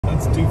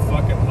too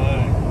fucking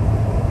high.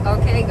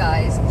 Okay,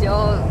 guys,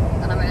 Joe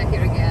and Amelia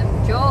here again.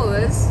 Joe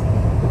is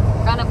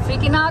kind of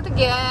freaking out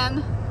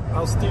again.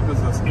 How steep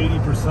is this?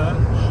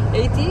 80%?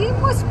 80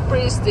 was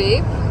pretty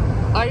steep.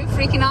 Are you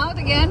freaking out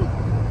again?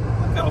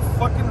 Look how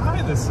fucking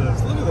high this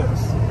is. Look at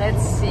this.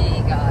 Let's see,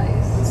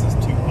 guys. This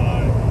is too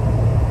high.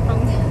 From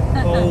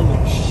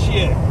Holy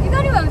shit. you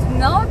don't even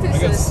notice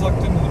I got it.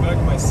 sucked into the back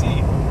of my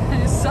seat.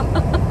 So,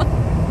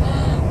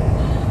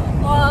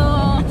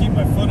 I keep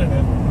my foot in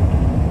it.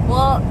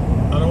 well,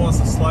 I don't want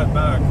us to slide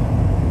back.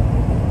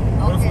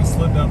 What if okay. we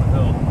slid down the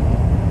hill?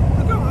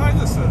 Look how high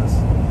this is.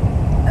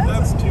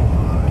 That's too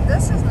high.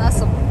 This is not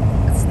so.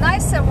 It's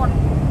nicer when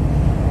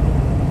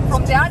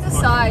from the other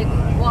side.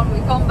 When we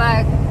come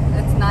back,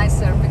 it's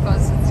nicer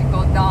because it's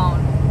go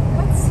down.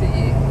 Let's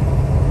see.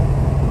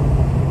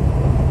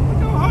 Look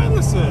how high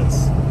this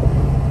is.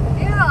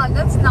 Yeah,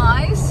 that's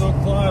nice. Still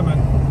climbing.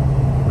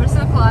 We're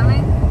still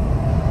climbing.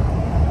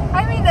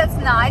 I mean, that's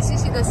nice. You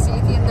see the city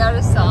on the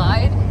other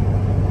side.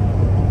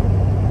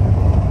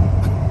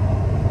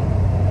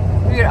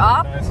 We're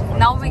up. Nice.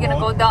 Now we're gonna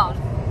go down.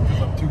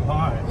 Because I'm too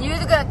high. You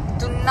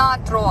do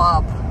not throw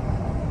up.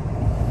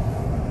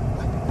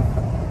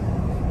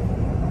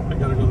 I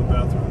gotta go to the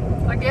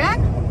bathroom.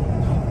 Again?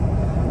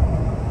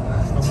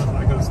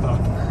 I gotta stop.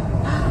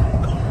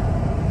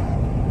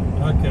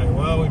 Okay,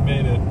 well, we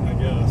made it, I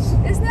guess.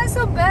 It's not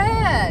so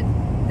bad.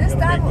 This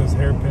Gotta time. make this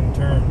hairpin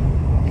turn.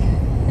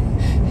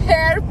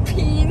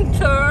 Hairpin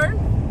turn?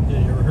 Yeah,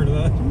 you ever heard of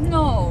that?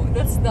 No,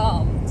 that's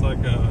dumb. It's like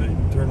a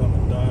turn on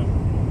a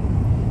dime.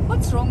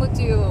 What's wrong with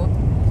you?